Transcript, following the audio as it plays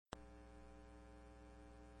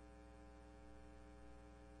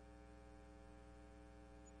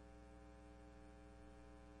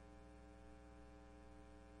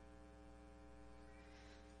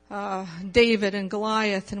David and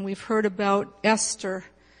Goliath, and we've heard about Esther,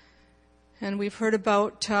 and we've heard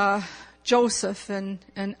about Joseph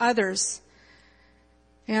and others.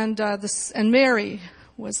 And Mary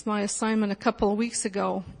was my assignment a couple of weeks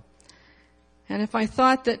ago. And if I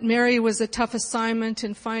thought that Mary was a tough assignment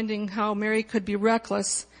in finding how Mary could be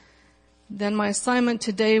reckless, then my assignment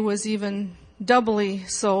today was even doubly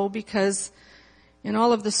so, because in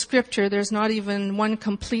all of the scripture there's not even one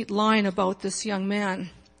complete line about this young man.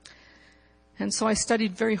 And so I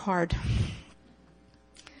studied very hard.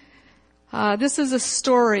 This is a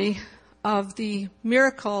story of the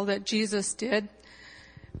miracle that Jesus did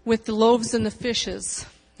with the loaves and the fishes.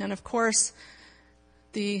 And of course,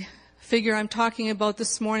 the figure I'm talking about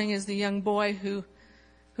this morning is the young boy who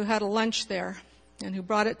had a lunch there and who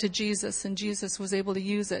brought it to Jesus, and Jesus was able to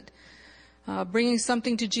use it. Bringing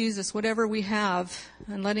something to Jesus, whatever we have,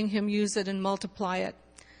 and letting him use it and multiply it.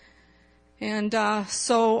 And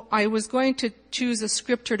so I was going to choose a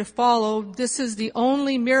scripture to follow. This is the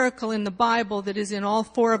only miracle in the Bible that is in all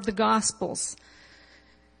four of the Gospels.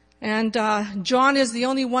 And John is the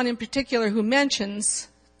only one in particular who mentions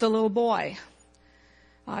the little boy.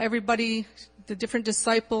 Everybody, the different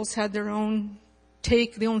disciples had their own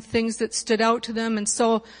take, their own things that stood out to them. And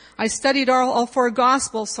so I studied all four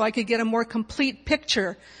Gospels so I could get a more complete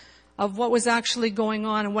picture of what was actually going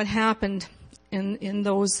on and what happened in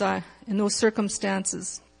those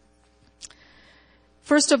circumstances.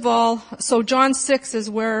 First of all, so John 6 is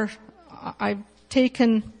where I've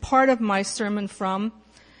taken part of my sermon from.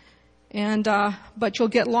 And but you'll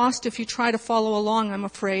get lost if you try to follow along, I'm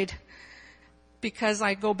afraid, because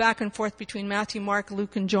I go back and forth between Matthew, Mark,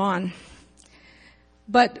 Luke, and John.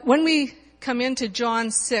 But when we come into John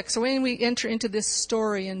 6, or when we enter into this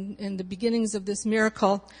story and the beginnings of this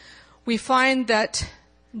miracle, we find that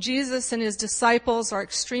Jesus and his disciples are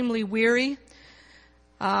extremely weary.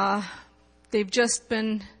 They've just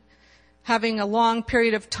been having a long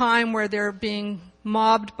period of time where they're being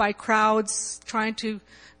mobbed by crowds, trying to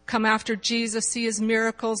come after Jesus, see his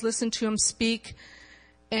miracles, listen to him speak.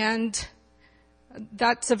 And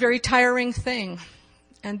that's a very tiring thing.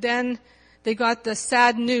 And then they got the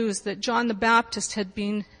sad news that John the Baptist had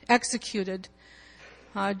been executed.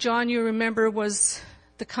 John, you remember, was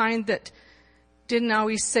the kind that didn't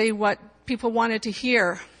always say what people wanted to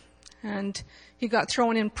hear. And he got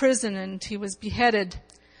thrown in prison and he was beheaded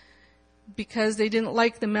because they didn't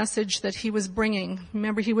like the message that he was bringing.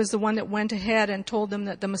 Remember, he was the one that went ahead and told them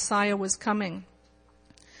that the Messiah was coming.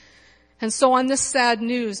 And so on this sad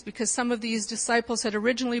news, because some of these disciples had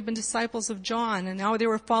originally been disciples of John, and now they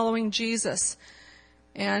were following Jesus,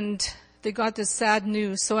 and they got this sad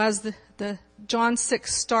news. So as the John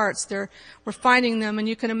 6 starts, we're finding them, and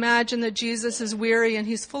you can imagine that Jesus is weary and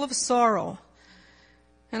he's full of sorrow.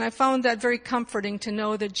 And I found that very comforting to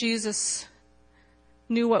know that Jesus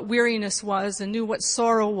knew what weariness was and knew what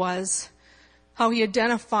sorrow was, how he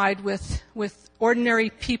identified with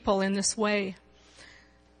ordinary people in this way.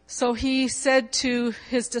 So he said to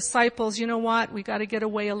his disciples, you know what, we got to get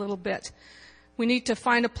away a little bit. We need to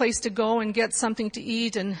find a place to go and get something to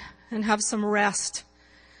eat and have some rest.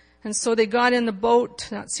 And so they got in the boat.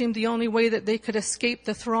 That seemed the only way that they could escape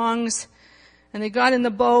the throngs. And they got in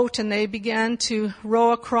the boat and they began to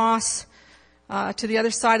row across to the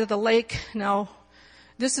other side of the lake. Now,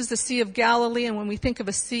 this is the Sea of Galilee, and when we think of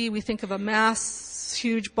a sea, we think of a mass,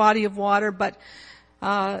 huge body of water, but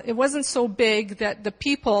it wasn't so big that the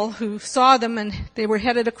people who saw them and they were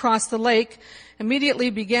headed across the lake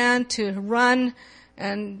immediately began to run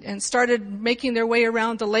and started making their way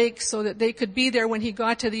around the lake so that they could be there when he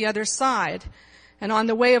got to the other side. And on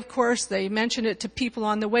the way, of course, they mentioned it to people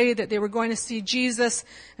on the way that they were going to see Jesus,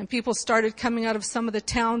 and people started coming out of some of the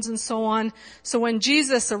towns and so on. So when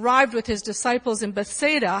Jesus arrived with his disciples in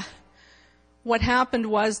Bethsaida, what happened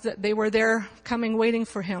was that they were there coming, waiting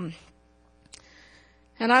for him.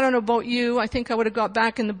 And I don't know about you, I think I would have got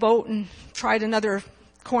back in the boat and tried another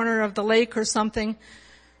corner of the lake or something.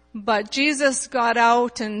 But Jesus got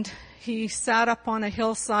out and he sat up on a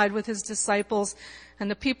hillside with his disciples,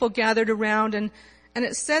 and the people gathered around, and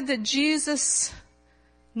it said that Jesus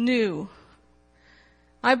knew.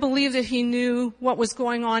 I believe that he knew what was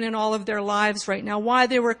going on in all of their lives right now, why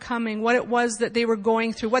they were coming, what it was that they were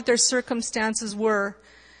going through, what their circumstances were.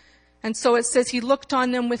 And so it says he looked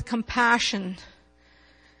on them with compassion.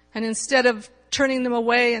 And instead of turning them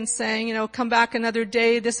away and saying, come back another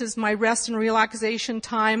day, this is my rest and relaxation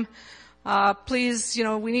time, please,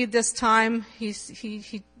 we need this time. He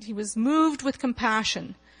was moved with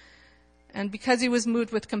compassion. And because he was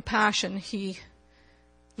moved with compassion, he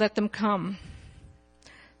let them come.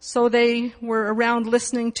 So they were around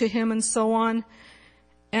listening to him and so on.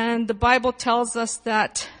 And the Bible tells us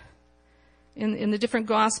that in the different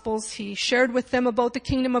Gospels, he shared with them about the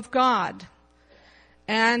kingdom of God.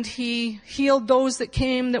 And he healed those that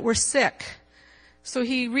came that were sick. So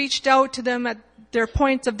he reached out to them at their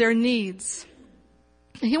point of their needs.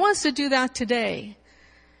 And he wants to do that today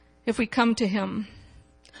if we come to him.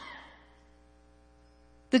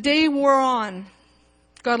 The day wore on.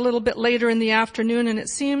 Got a little bit later in the afternoon, and it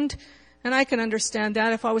seemed, and I can understand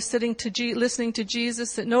that if I was sitting listening to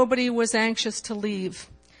Jesus, that nobody was anxious to leave.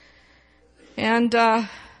 And the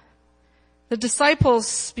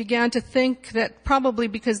disciples began to think that probably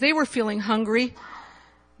because they were feeling hungry,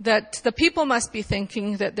 that the people must be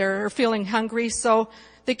thinking that they're feeling hungry. So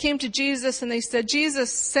they came to Jesus and they said,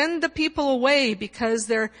 Jesus, send the people away because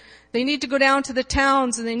they need to go down to the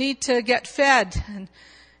towns and they need to get fed.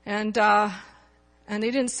 And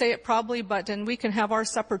they didn't say it probably, and we can have our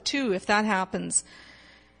supper too if that happens.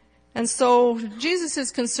 And so Jesus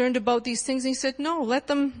is concerned about these things. And he said, no, let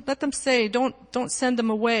them say, don't send them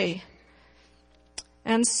away.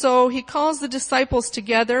 And so he calls the disciples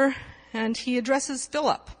together and he addresses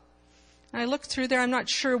Philip. I looked through there. I'm not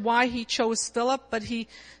sure why he chose Philip, but he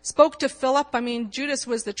spoke to Philip. I mean, Judas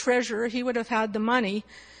was the treasurer. He would have had the money.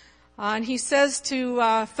 And he says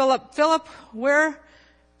to Philip, where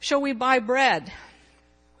shall we buy bread?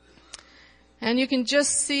 And you can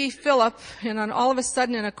just see Philip, all of a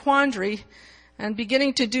sudden in a quandary and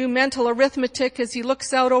beginning to do mental arithmetic as he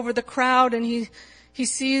looks out over the crowd and he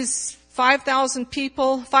sees 5,000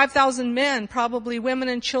 people, 5,000 men, probably women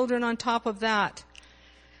and children on top of that.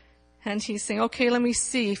 And he's saying, okay, let me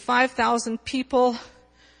see, 5,000 people.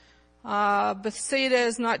 Bethsaida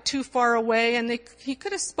is not too far away. And he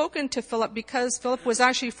could have spoken to Philip because Philip was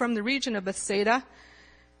actually from the region of Bethsaida.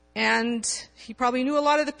 And he probably knew a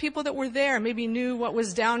lot of the people that were there, maybe knew what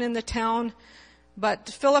was down in the town. But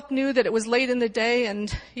Philip knew that it was late in the day,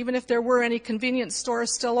 and even if there were any convenience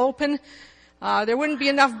stores still open, there wouldn't be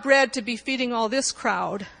enough bread to be feeding all this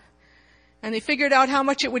crowd. And they figured out how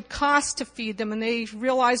much it would cost to feed them, and they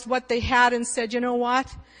realized what they had and said, you know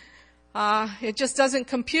what? It just doesn't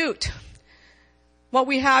compute. What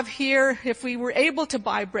we have here, if we were able to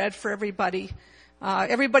buy bread for everybody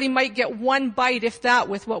might get one bite, if that,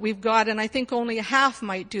 with what we've got, and I think only a half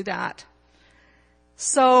might do that.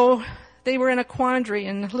 So they were in a quandary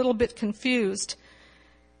and a little bit confused.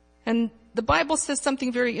 And the Bible says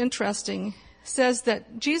something very interesting. It says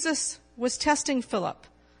that Jesus was testing Philip.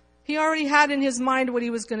 He already had in his mind what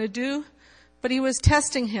he was going to do, but he was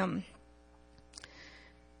testing him.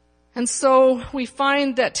 And so we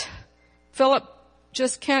find that Philip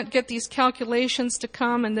just can't get these calculations to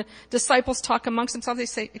come, and the disciples talk amongst themselves. They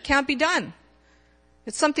say, it can't be done.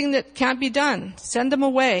 It's something that can't be done. Send them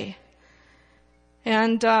away.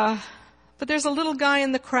 And but there's a little guy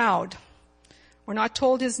in the crowd. We're not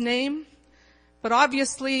told his name, but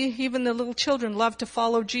obviously even the little children love to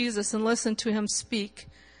follow Jesus and listen to him speak.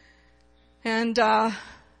 And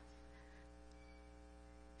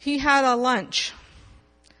he had a lunch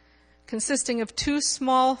consisting of 2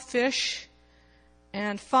 small fish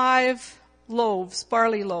and 5 loaves,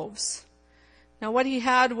 barley loaves. Now what he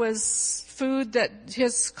had was food that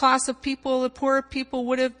his class of people, the poor people,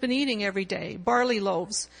 would have been eating every day, barley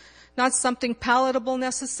loaves. Not something palatable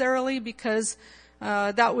necessarily, because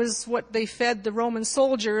that was what they fed the Roman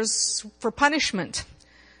soldiers for punishment.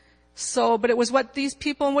 So, but it was what these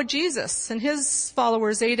people and what Jesus and his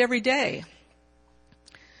followers ate every day.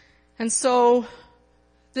 And so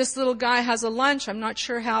this little guy has a lunch. I'm not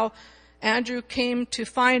sure how Andrew came to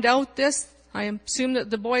find out this. I assume that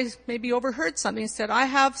the boy maybe overheard something and said, I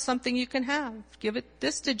have something you can have. Give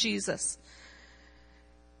this to Jesus.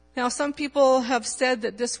 Now, some people have said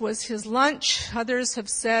that this was his lunch. Others have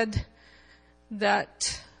said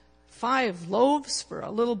that 5 loaves for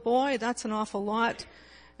a little boy, that's an awful lot.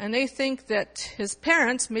 And they think that his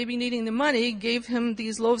parents, maybe needing the money, gave him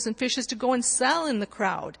these loaves and fishes to go and sell in the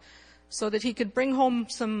crowd so that he could bring home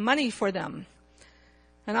some money for them.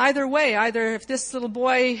 And either way, either if this little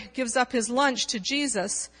boy gives up his lunch to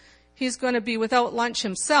Jesus, he's going to be without lunch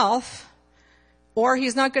himself, or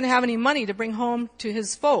he's not going to have any money to bring home to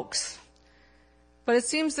his folks. But it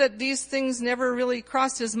seems that these things never really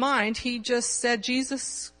crossed his mind. He just said,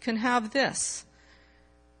 Jesus can have this.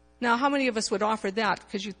 Now, how many of us would offer that?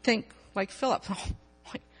 Because you'd think, like Philip,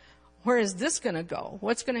 where is this going to go?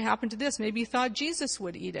 What's going to happen to this? Maybe he thought Jesus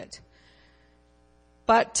would eat it.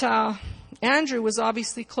 But Andrew was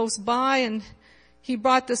obviously close by, and he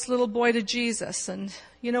brought this little boy to Jesus. And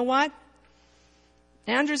you know what?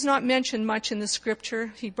 Andrew's not mentioned much in the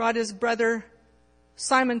scripture. He brought his brother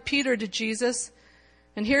Simon Peter to Jesus.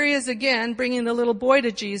 And here he is again, bringing the little boy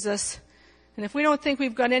to Jesus. And if we don't think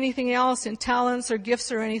we've got anything else in talents or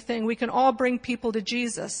gifts or anything, we can all bring people to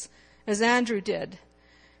Jesus, as Andrew did.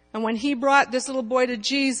 And when he brought this little boy to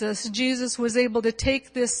Jesus, Jesus was able to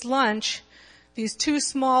take this lunch, these 2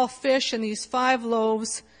 small fish and these 5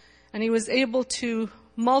 loaves, and he was able to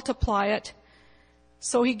multiply it.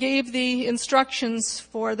 So he gave the instructions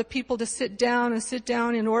for the people to sit down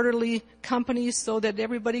in orderly companies so that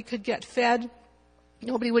everybody could get fed.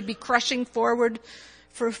 Nobody would be crushing forward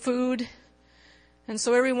for food. And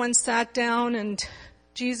so everyone sat down, and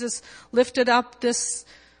Jesus lifted up this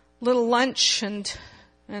little lunch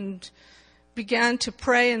and began to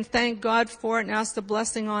pray and thank God for it and ask the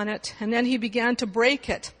blessing on it. And then he began to break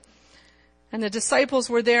it. And the disciples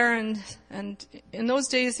were there, and in those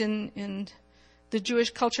days in the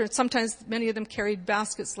Jewish culture, sometimes many of them carried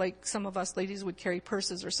baskets like some of us ladies would carry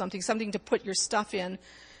purses or something to put your stuff in.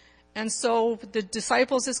 And so the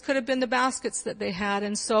disciples, this could have been the baskets that they had.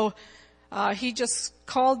 And so he just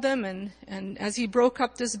called them, and as he broke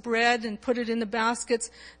up this bread and put it in the baskets,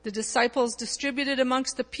 the disciples distributed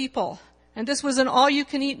amongst the people. And this was an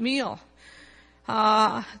all-you-can-eat meal.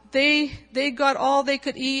 They got all they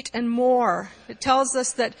could eat and more. It tells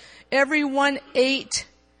us that everyone ate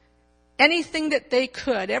anything that they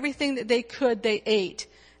could. Everything that they could, they ate.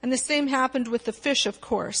 And the same happened with the fish, of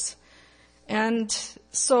course. And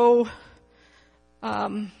so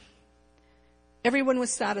everyone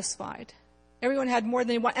was satisfied. Everyone had more than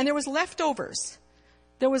they wanted. And there was leftovers.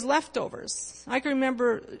 I can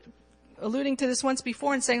remember alluding to this once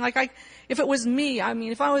before and saying, if it was me,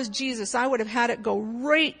 if I was Jesus, I would have had it go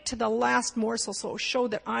right to the last morsel, so it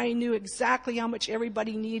showed that I knew exactly how much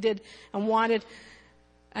everybody needed and wanted.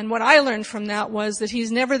 And what I learned from that was that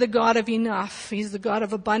he's never the God of enough. He's the God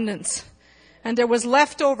of abundance. And there was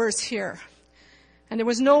leftovers here. And there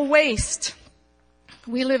was no waste.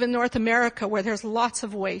 We live in North America where there's lots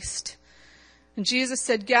of waste. And Jesus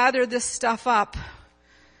said, gather this stuff up.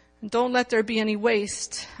 And don't let there be any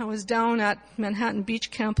waste. I was down at Manhattan Beach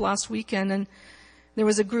Camp last weekend, and there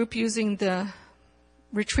was a group using the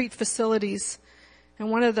retreat facilities. And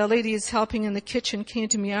one of the ladies helping in the kitchen came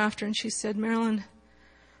to me after, and she said, Marilyn,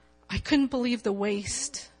 I couldn't believe the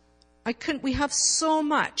waste. We have so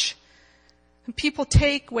much. And people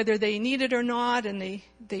take whether they need it or not, and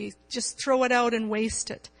they just throw it out and waste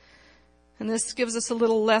it. And this gives us a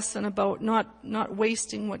little lesson about not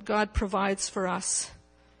wasting what God provides for us.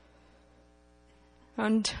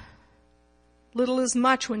 And little is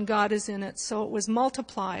much when God is in it, so it was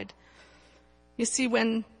multiplied. You see,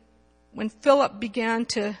 when Philip began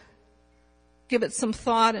to give it some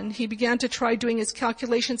thought, and he began to try doing his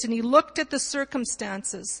calculations, and he looked at the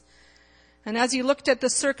circumstances. And as he looked at the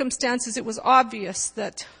circumstances, it was obvious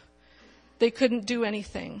that they couldn't do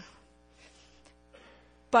anything.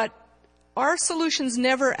 But our solutions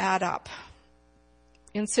never add up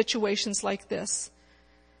in situations like this.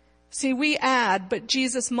 See, we add, but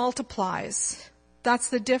Jesus multiplies. That's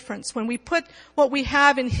the difference. When we put what we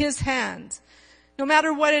have in his hands, no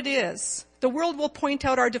matter what it is, the world will point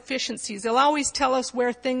out our deficiencies. They'll always tell us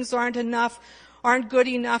where things aren't enough, aren't good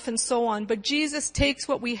enough, and so on. But Jesus takes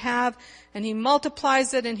what we have and he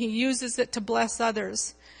multiplies it and he uses it to bless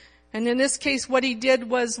others. And in this case, what he did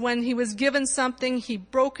was when he was given something, he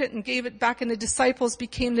broke it and gave it back, and the disciples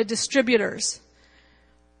became the distributors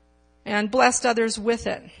and blessed others with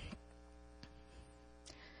it.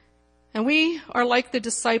 And we are like the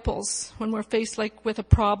disciples when we're faced with a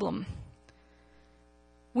problem.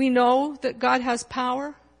 We know that God has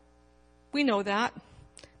power. We know that.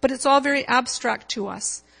 But it's all very abstract to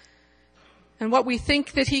us. And what we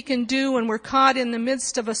think that he can do when we're caught in the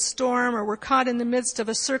midst of a storm or we're caught in the midst of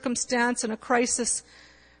a circumstance and a crisis,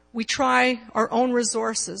 we try our own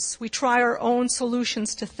resources. We try our own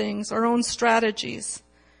solutions to things, our own strategies.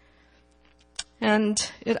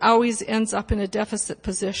 And it always ends up in a deficit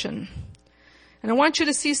position. And I want you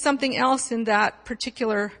to see something else in that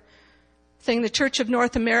particular thing. The Church of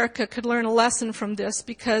North America could learn a lesson from this,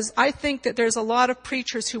 because I think that there's a lot of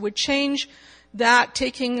preachers who would change that,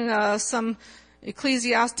 taking some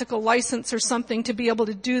ecclesiastical license or something to be able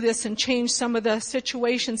to do this and change some of the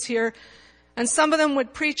situations here. And some of them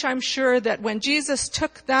would preach, I'm sure, that when Jesus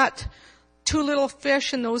took that 2 little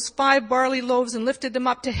fish and those 5 barley loaves and lifted them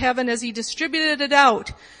up to heaven, as he distributed it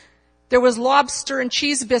out, there was lobster and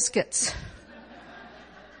cheese biscuits.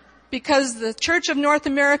 Because the Church of North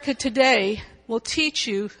America today will teach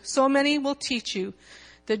you, so many will teach you,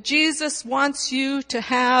 that Jesus wants you to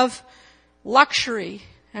have luxury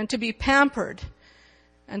and to be pampered.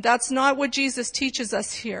 And that's not what Jesus teaches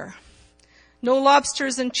us here. No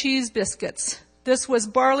lobsters and cheese biscuits. This was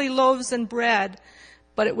barley loaves and bread,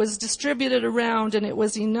 But it was distributed around, and it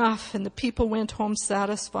was enough, and the people went home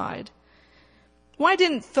satisfied. Why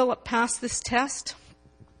didn't Philip pass this test?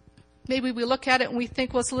 Maybe we look at it and we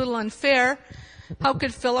think, well, it's a little unfair. How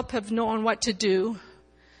could Philip have known what to do?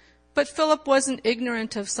 But Philip wasn't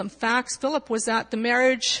ignorant of some facts. Philip was at the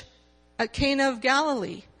marriage at Cana of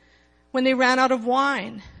Galilee when they ran out of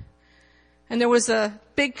wine. And there was a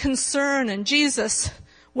big concern, and Jesus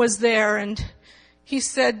was there, and he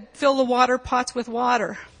said, fill the water pots with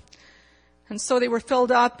water. And so they were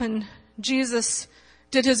filled up, and Jesus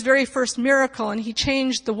did his very first miracle, and he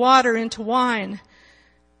changed the water into wine.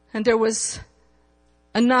 And there was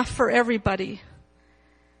enough for everybody.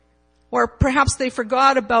 Or perhaps they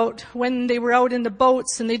forgot about when they were out in the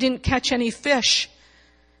boats and they didn't catch any fish.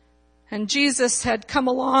 And Jesus had come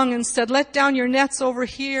along and said, let down your nets over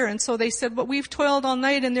here. And so they said, but we've toiled all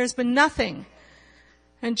night and there's been nothing.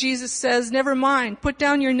 And Jesus says, never mind, put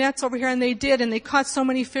down your nets over here. And they did, and they caught so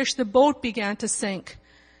many fish the boat began to sink.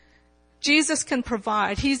 Jesus can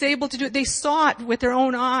provide. He's able to do it. They saw it with their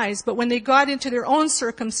own eyes, but when they got into their own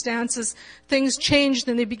circumstances, things changed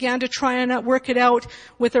and they began to try and work it out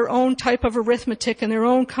with their own type of arithmetic and their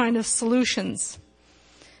own kind of solutions.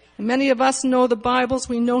 And many of us know the Bibles.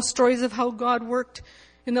 We know stories of how God worked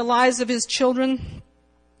in the lives of his children.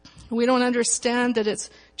 We don't understand that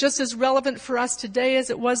it's just as relevant for us today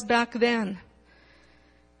as it was back then.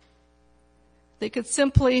 They could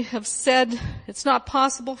simply have said, it's not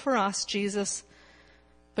possible for us, Jesus,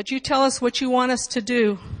 but you tell us what you want us to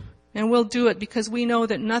do, and we'll do it because we know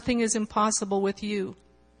that nothing is impossible with you.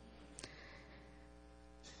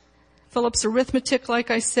 Philip's arithmetic, like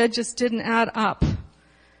I said, just didn't add up.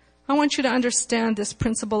 I want you to understand this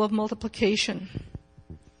principle of multiplication.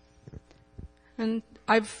 And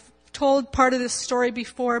I've told part of this story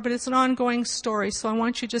before, but it's an ongoing story, so I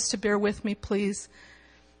want you just to bear with me, please.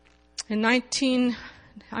 In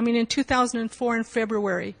 2004 in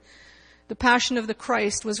February, The Passion of the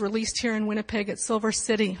Christ was released here in Winnipeg at Silver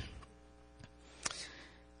City.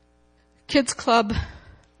 Kids Club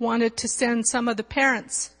wanted to send some of the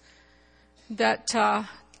parents that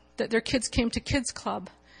their kids came to Kids Club.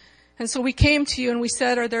 And so we came to you and we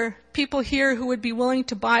said, are there people here who would be willing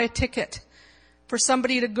to buy a ticket for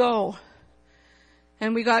somebody to go?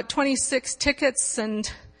 And we got 26 tickets,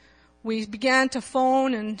 and we began to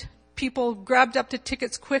phone, and people grabbed up the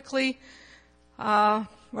tickets quickly, or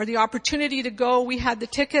the opportunity to go. We had the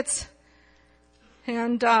tickets,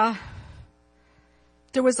 and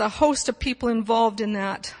there was a host of people involved in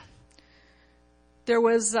that. There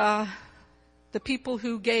was the people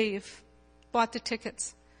who bought the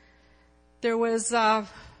tickets. There was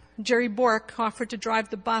Jerry Bork offered to drive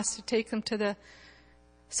the bus to take them to the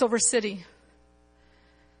Silver City.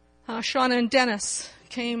 Shauna and Dennis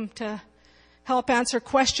came to help answer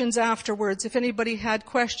questions afterwards, if anybody had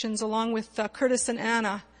questions, along with Curtis and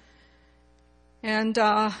Anna. And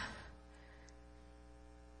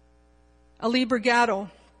Ali Brigado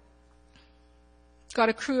got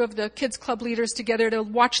a crew of the Kids Club leaders together to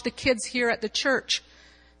watch the kids here at the church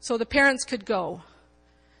so the parents could go,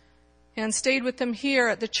 and stayed with them here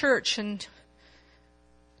at the church and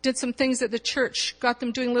did some things at the church, got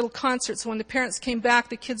them doing little concerts. So when the parents came back,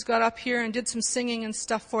 the kids got up here and did some singing and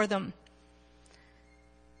stuff for them.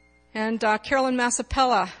 And Carolyn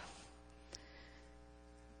Massapella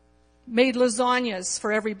made lasagnas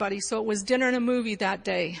for everybody, so it was dinner and a movie that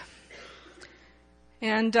day.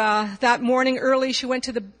 And that morning early, she went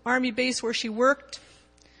to the army base where she worked,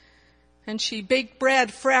 and she baked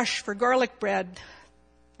bread fresh for garlic bread.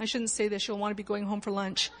 I shouldn't say this, you'll want to be going home for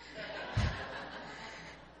lunch.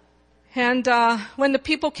 And when the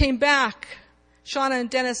people came back, Shauna and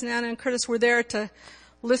Dennis and Anna and Curtis were there to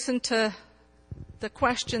listen to the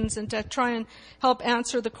questions and to try and help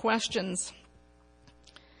answer the questions.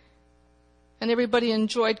 And everybody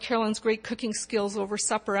enjoyed Carolyn's great cooking skills over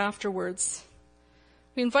supper afterwards.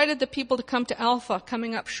 We invited the people to come to Alpha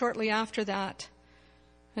coming up shortly after that.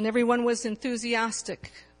 And everyone was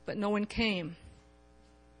enthusiastic, but no one came.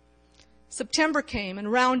 September came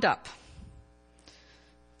and Roundup.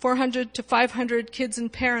 400 to 500 kids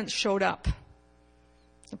and parents showed up.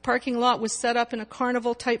 The parking lot was set up in a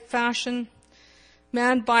carnival-type fashion,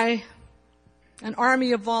 manned by an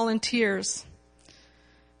army of volunteers.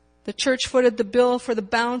 The church footed the bill for the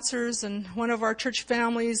bouncers, and one of our church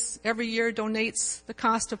families every year donates the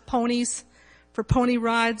cost of ponies for pony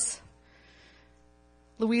rides.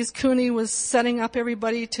 Louise Cooney was setting up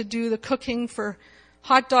everybody to do the cooking for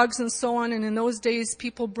hot dogs and so on, and in those days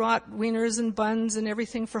people brought wieners and buns and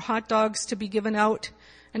everything for hot dogs to be given out,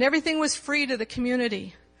 and everything was free to the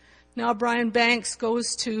community. Now Brian Banks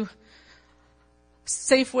goes to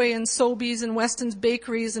Safeway and Sobeys and Weston's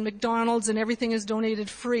bakeries and McDonald's, and everything is donated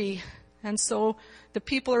free. And so the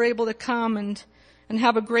people are able to come and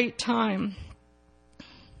have a great time.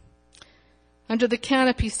 Under the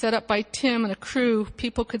canopy set up by Tim and a crew,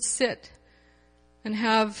 people could sit and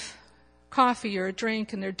have coffee or a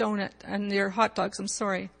drink and their donut and their hot dogs. I'm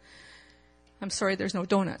sorry there's no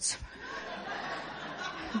donuts.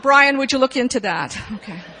 Brian, would you look into that?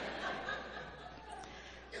 Okay.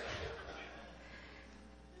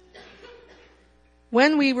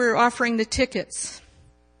 When we were offering the tickets,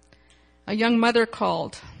 a young mother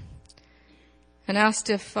called and asked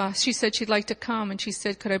if, she said she'd like to come, and she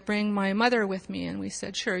said, could I bring my mother with me? And we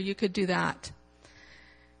said, sure, you could do that.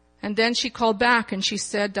 And then she called back and she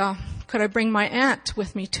said, could I bring my aunt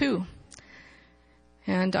with me too?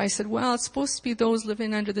 And I said, well, it's supposed to be those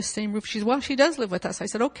living under the same roof. She said, well, she does live with us. I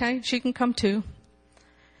said, okay, she can come too.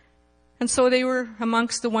 And so they were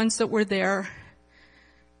amongst the ones that were there.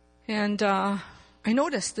 And I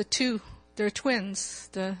noticed they're twins,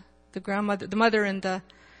 the grandmother, the mother and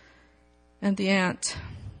the aunt.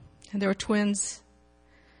 And they were twins.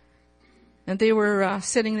 And they were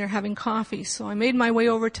sitting there having coffee. So I made my way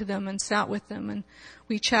over to them and sat with them. And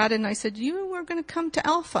we chatted, and I said, you were going to come to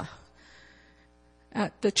Alpha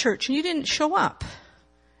at the church, and you didn't show up.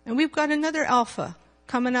 And we've got another Alpha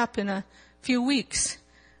coming up in a few weeks.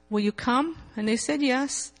 Will you come? And they said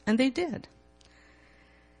yes, and they did.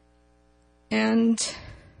 And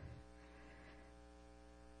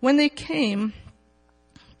when they came,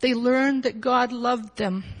 they learned that God loved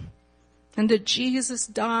them and that Jesus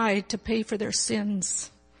died to pay for their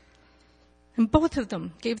sins. And both of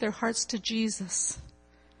them gave their hearts to Jesus.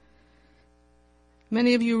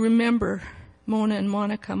 Many of you remember Mona and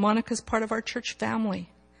Monica. Monica's part of our church family.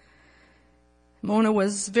 Mona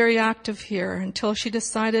was very active here until she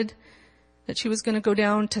decided that she was going to go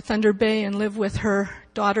down to Thunder Bay and live with her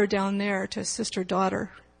daughter down there, to assist her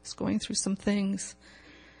daughter who's going through some things.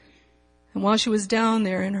 And while she was down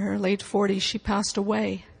there in her late 40s, she passed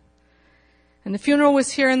away. And the funeral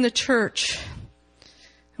was here in the church.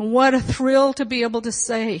 And what a thrill to be able to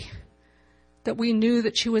say that we knew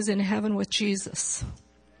that she was in heaven with Jesus.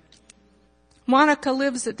 Monica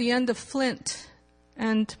lives at the end of Flint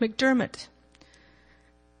and McDermott.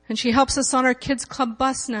 And she helps us on our kids club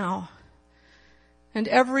bus now. And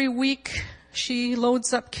every week she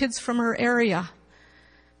loads up kids from her area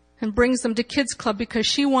and brings them to kids club because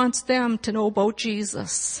she wants them to know about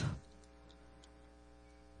Jesus.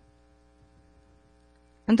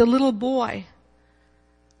 And the little boy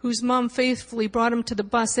whose mom faithfully brought him to the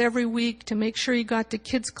bus every week to make sure he got to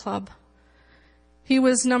kids club, he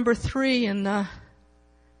was number 3 in the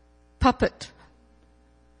puppet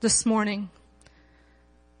this morning.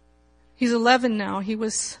 He's 11 now. He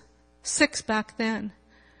was 6 back then.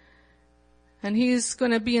 And he's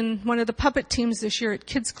going to be in one of the puppet teams this year at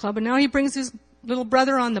Kids Club. And now he brings his little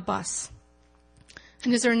brother on the bus.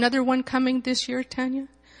 And is there another one coming this year, Tanya?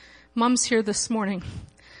 Mom's here this morning.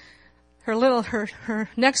 Her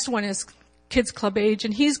next one is Kids Club age,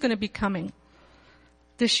 and he's going to be coming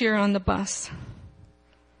this year on the bus.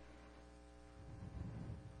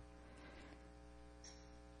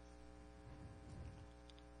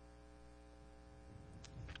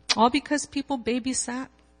 All because people babysat,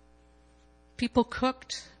 people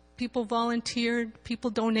cooked, people volunteered, people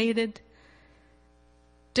donated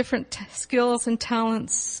different skills and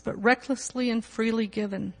talents, but recklessly and freely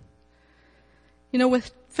given. You know,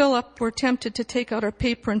 with Philip, we're tempted to take out our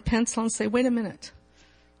paper and pencil and say, wait a minute,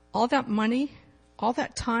 all that money, all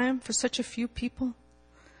that time for such a few people?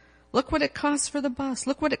 Look what it costs for the bus.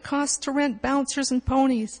 Look what it costs to rent bouncers and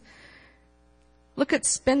ponies. Look at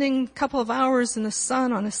spending a couple of hours in the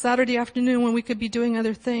sun on a Saturday afternoon when we could be doing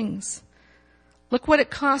other things. Look what it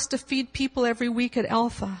costs to feed people every week at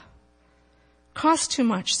Alpha. Costs too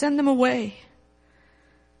much. Send them away.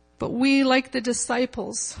 But we, like the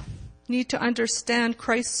disciples, need to understand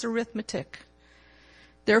Christ's arithmetic.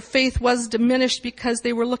 Their faith was diminished because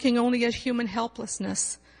they were looking only at human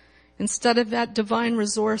helplessness instead of at divine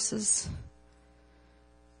resources.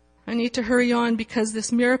 I need to hurry on because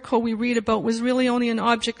this miracle we read about was really only an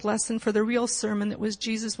object lesson for the real sermon that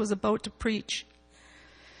Jesus was about to preach.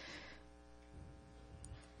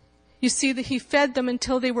 You see that he fed them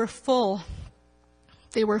until they were full.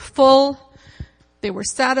 They were full, they were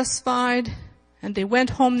satisfied, and they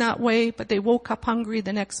went home that way, but they woke up hungry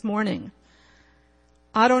the next morning.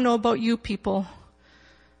 I don't know about you people,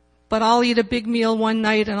 but I'll eat a big meal one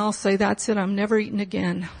night and I'll say, that's it, I'm never eating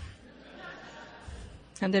again.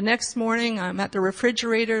 And the next morning, I'm at the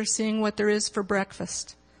refrigerator seeing what there is for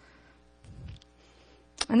breakfast.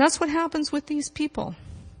 And that's what happens with these people.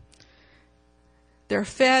 They're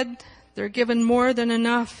fed. They're given more than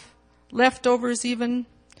enough, leftovers even.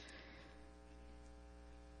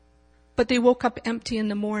 But they woke up empty in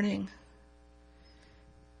the morning.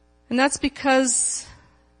 And that's because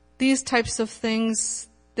these types of things,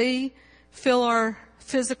 they fill our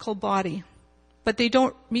physical body, but they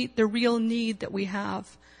don't meet the real need that we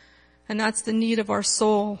have. And that's the need of our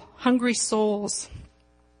soul, hungry souls.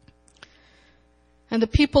 And the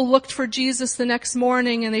people looked for Jesus the next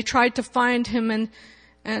morning, and they tried to find him,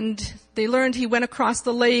 and they learned he went across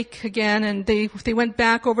the lake again, and they went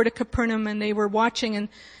back over to Capernaum, and they were watching,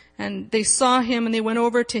 and they saw him, and they went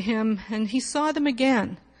over to him, and he saw them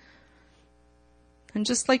again. And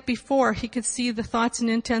just like before, he could see the thoughts and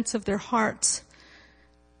intents of their hearts.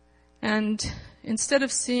 And instead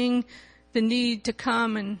of seeing the need to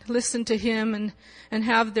come and listen to him and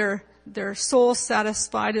have their soul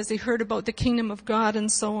satisfied as they heard about the kingdom of God and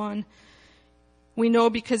so on, we know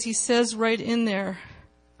because he says right in there,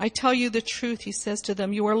 I tell you the truth, he says to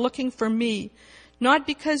them, you are looking for me, not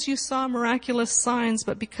because you saw miraculous signs,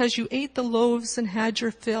 but because you ate the loaves and had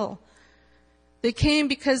your fill. They came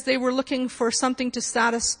because they were looking for something to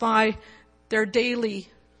satisfy their daily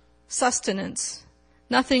sustenance,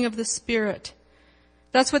 nothing of the Spirit.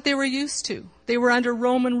 That's what they were used to. They were under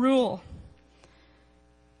Roman rule.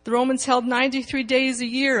 The Romans held 93 days a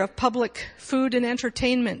year of public food and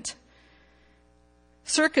entertainment,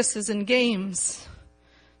 circuses and games,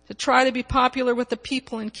 to try to be popular with the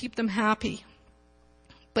people and keep them happy.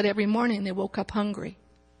 But every morning they woke up hungry.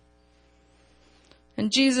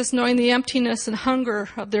 And Jesus, knowing the emptiness and hunger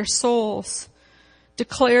of their souls,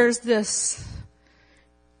 declares this,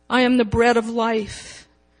 I am the bread of life,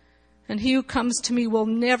 and he who comes to me will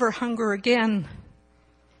never hunger again.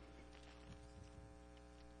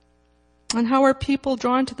 And how are people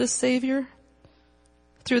drawn to the Savior?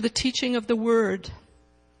 Through the teaching of the Word.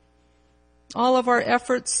 All of our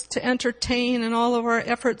efforts to entertain and all of our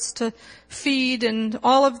efforts to feed and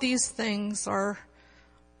all of these things are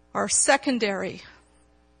secondary.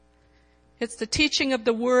 It's the teaching of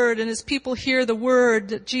the Word, and as people hear the Word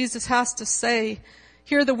that Jesus has to say,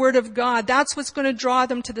 hear the Word of God, that's what's going to draw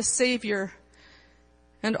them to the Savior.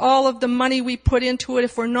 And all of the money we put into it,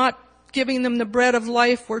 if we're not giving them the bread of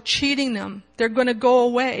life, we're cheating them. They're going to go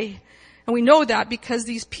away. And we know that because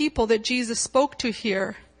these people that Jesus spoke to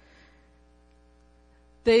here,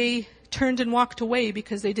 they turned and walked away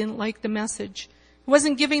because they didn't like the message. It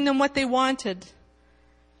wasn't giving them what they wanted.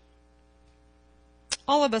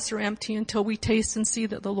 All of us are empty until we taste and see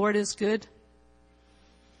that the Lord is good.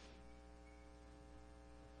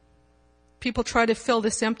 People try to fill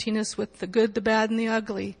this emptiness with the good, the bad, and the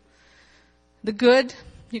ugly. The good,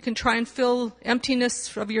 you can try and fill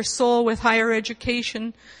emptiness of your soul with higher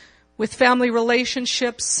education, with family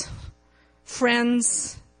relationships,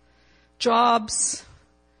 friends, jobs,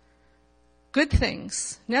 good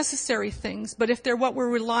things, necessary things. But if they're what we're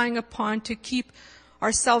relying upon to keep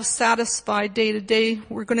ourselves satisfied day to day,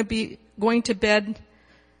 we're going to be going to bed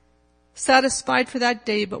satisfied for that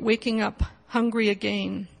day, but waking up hungry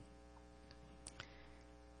again.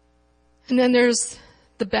 And then there's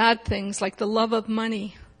the bad things like the love of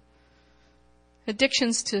money.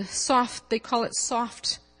 Addictions to they call it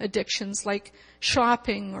soft addictions like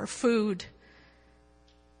shopping or food.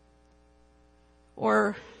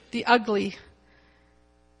 Or the ugly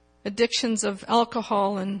addictions of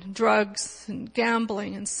alcohol and drugs and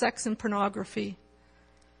gambling and sex and pornography.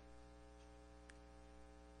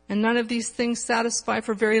 And none of these things satisfy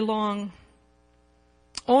for very long.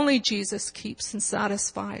 Only Jesus keeps and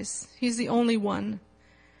satisfies. He's the only one.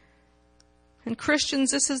 And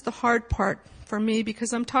Christians, this is the hard part for me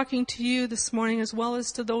because I'm talking to you this morning as well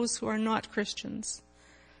as to those who are not Christians.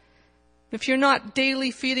 If you're not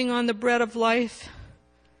daily feeding on the bread of life,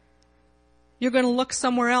 you're going to look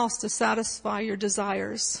somewhere else to satisfy your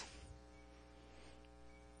desires.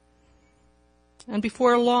 And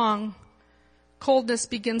before long, coldness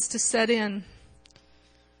begins to set in.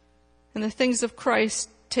 And the things of Christ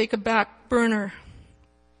take a back burner.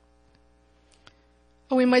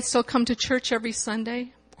 Oh, we might still come to church every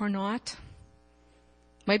Sunday or not.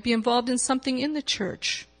 Might be involved in something in the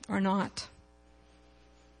church or not.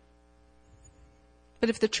 But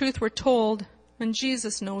if the truth were told, and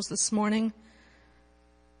Jesus knows this morning,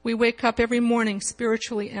 we wake up every morning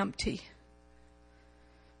spiritually empty.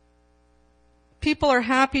 People are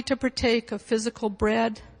happy to partake of physical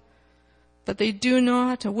bread, but they do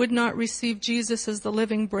not or would not receive Jesus as the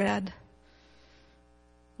living bread.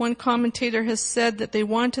 One commentator has said that they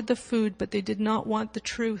wanted the food, but they did not want the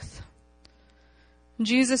truth.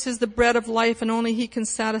 Jesus is the bread of life, and only he can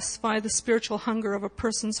satisfy the spiritual hunger of a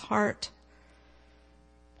person's heart.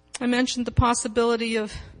 I mentioned the possibility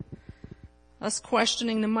of us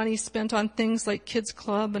questioning the money spent on things like Kids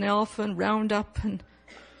Club and Alpha and Roundup and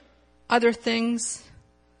other things.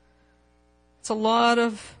 It's a lot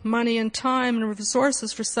of money and time and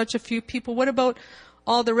resources for such a few people. What about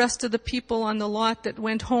all the rest of the people on the lot that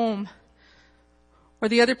went home? Or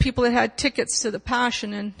the other people that had tickets to the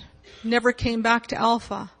Passion and never came back to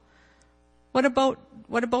Alpha? What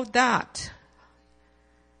about that?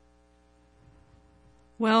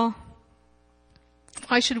 Well,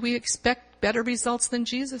 why should we expect better results than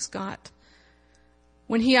Jesus got?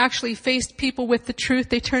 When he actually faced people with the truth,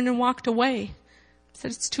 they turned and walked away.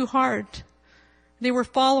 Said it's too hard. They were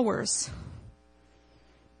followers.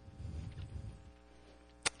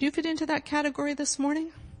 Do you fit into that category this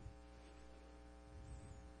morning?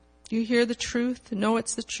 You hear the truth and know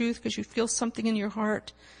it's the truth because you feel something in your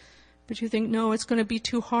heart, but you think, no, it's going to be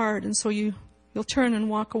too hard, and so you'll turn and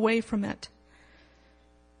walk away from it.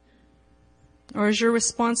 Or is your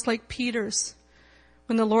response like Peter's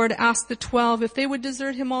when the Lord asked the 12 if they would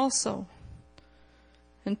desert him also?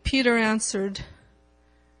 And Peter answered,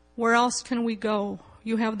 where else can we go?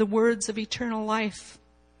 You have the words of eternal life.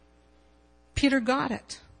 Peter got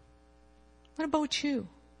it. What about you?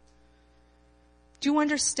 Do you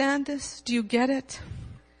understand this? Do you get it?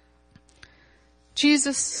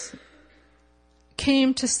 Jesus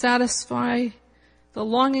came to satisfy the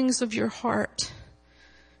longings of your heart.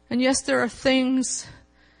 And yes, there are things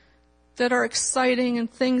that are exciting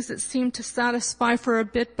and things that seem to satisfy for a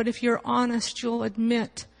bit, but if you're honest, you'll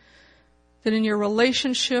admit that in your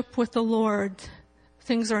relationship with the Lord,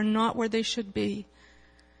 things are not where they should be.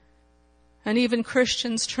 And even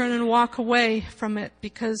Christians turn and walk away from it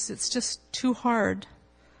because it's just too hard.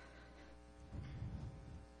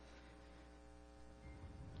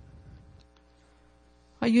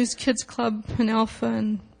 I used Kids Club and Alpha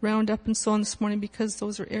and Roundup and so on this morning because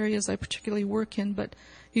those are areas I particularly work in. But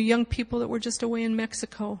you young people that were just away in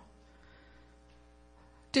Mexico,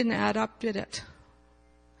 didn't add up, did it?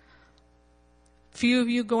 Few of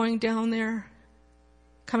you going down there,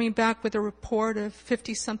 coming back with a report of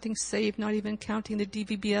 50-something saved, not even counting the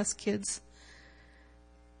DVBS kids.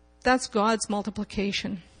 That's God's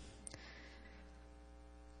multiplication.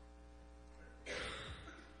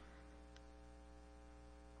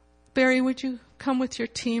 Barry, would you come with your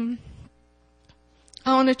team?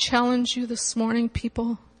 I want to challenge you this morning,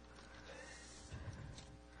 people.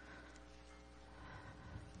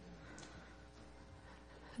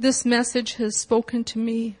 This message has spoken to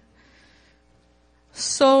me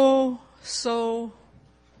so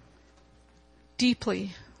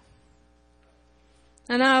deeply.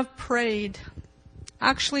 And I've prayed.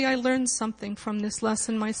 Actually, I learned something from this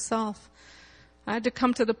lesson myself. I had to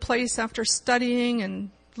come to the place after studying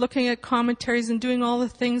and looking at commentaries and doing all the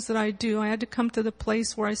things that I do. I had to come to the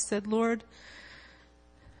place where I said, Lord,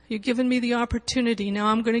 you've given me the opportunity. Now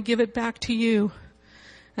I'm going to give it back to you.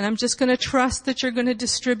 And I'm just going to trust that you're going to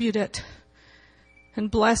distribute it and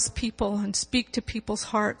bless people and speak to people's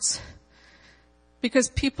hearts. Because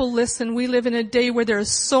people listen. We live in a day where there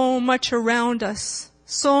is so much around us,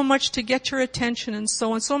 so much to get your attention and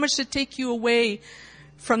so on, so much to take you away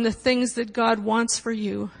from the things that God wants for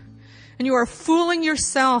you. And you are fooling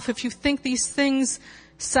yourself if you think these things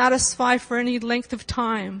satisfy for any length of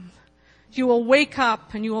time. You will wake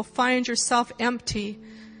up and you will find yourself empty.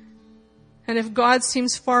 And if God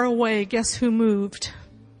seems far away, guess who moved?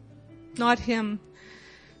 Not him.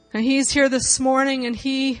 And he's here this morning and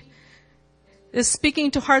he is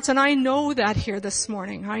speaking to hearts. And I know that here this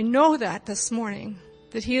morning. I know that this morning.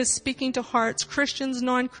 That he is speaking to hearts, Christians,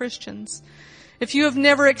 non-Christians. If you have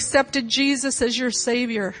never accepted Jesus as your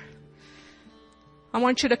Savior, I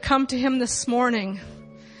want you to come to him this morning.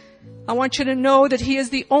 I want you to know that he is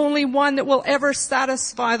the only one that will ever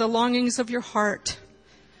satisfy the longings of your heart.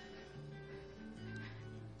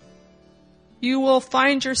 You will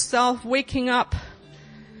find yourself waking up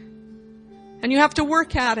and you have to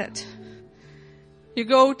work at it. You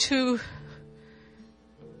go to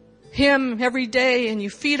him every day and you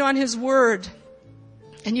feed on his word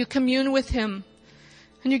and you commune with him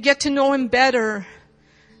and you get to know him better.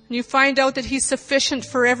 And you find out that he's sufficient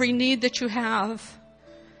for every need that you have.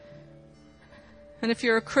 And if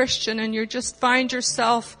you're a Christian and you just find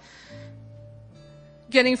yourself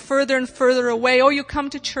getting further and further away, you come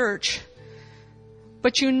to church.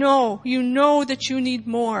 But you know that you need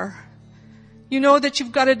more. You know that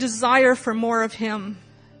you've got a desire for more of him.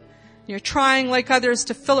 You're trying like others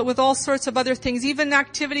to fill it with all sorts of other things, even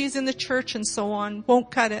activities in the church and so on.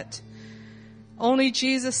 Won't cut it. Only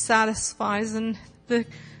Jesus satisfies. And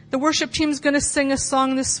the worship team is going to sing a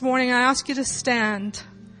song this morning. I ask you to stand.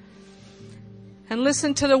 and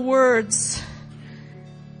listen to the words.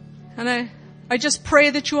 And I just pray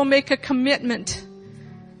that you will make a commitment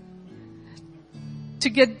to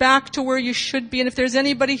get back to where you should be. And if there's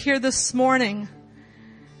anybody here this morning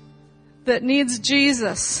that needs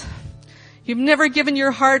Jesus, you've never given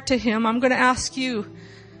your heart to Him, I'm going to ask you,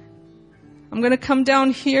 I'm going to come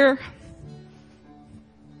down here.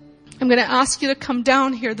 I'm going to ask you to come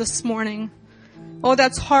down here this morning. Oh,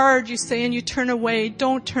 that's hard, you say, and you turn away.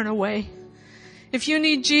 Don't turn away. If you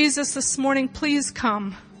need Jesus this morning, please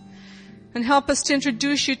come and help us to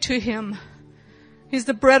introduce you to Him. He's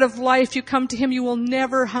the bread of life. You come to Him, you will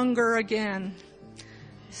never hunger again.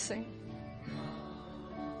 Sing.